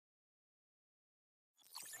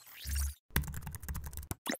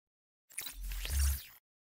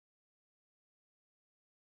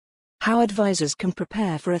How advisors can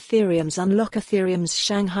prepare for Ethereum's unlock. Ethereum's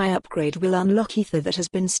Shanghai upgrade will unlock Ether that has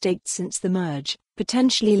been staked since the merge,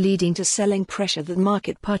 potentially leading to selling pressure that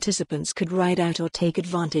market participants could ride out or take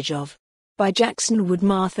advantage of. By Jackson Wood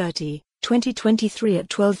Ma 30, 2023 at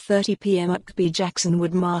 12:30 p.m. UKB Jackson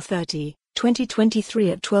Wood Ma 30, 2023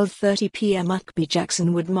 at 12:30 p.m. UKB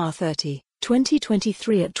Jackson Wood Ma 30.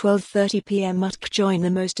 2023 at 12:30 p.m. Join the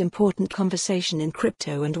most important conversation in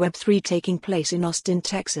crypto and Web3 taking place in Austin,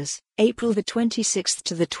 Texas, April the 26th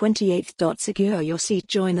to the 28th. Secure your seat.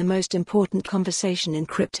 Join the most important conversation in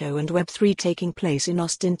crypto and Web3 taking place in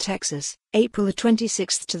Austin, Texas, April the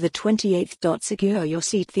 26th to the 28th. Secure your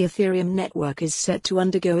seat. The Ethereum network is set to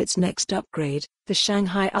undergo its next upgrade, the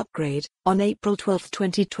Shanghai upgrade, on April 12,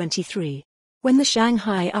 2023. When the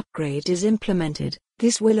Shanghai upgrade is implemented,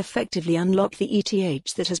 this will effectively unlock the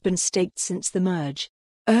ETH that has been staked since the merge.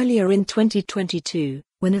 Earlier in 2022,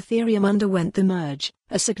 when Ethereum underwent the merge,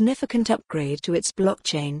 a significant upgrade to its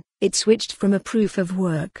blockchain, it switched from a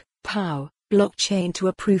proof-of-work (POW) blockchain to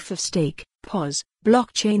a proof-of-stake (POS)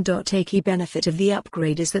 blockchain. A key benefit of the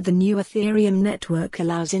upgrade is that the new Ethereum network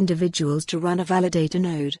allows individuals to run a validator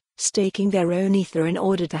node, staking their own Ether in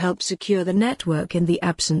order to help secure the network in the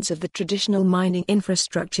absence of the traditional mining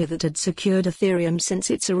infrastructure that had secured Ethereum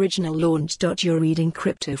since its original launch. You're reading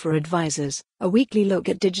Crypto for Advisors, a weekly look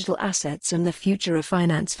at digital assets and the future of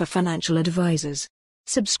finance for financial advisors.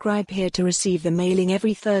 Subscribe here to receive the mailing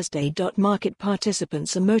every Thursday. Market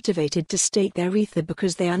participants are motivated to stake their Ether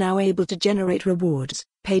because they are now able to generate rewards,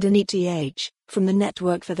 paid in ETH, from the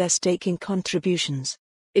network for their staking contributions.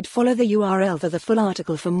 Follow the URL for the full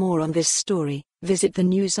article. For more on this story, visit the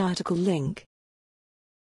news article link.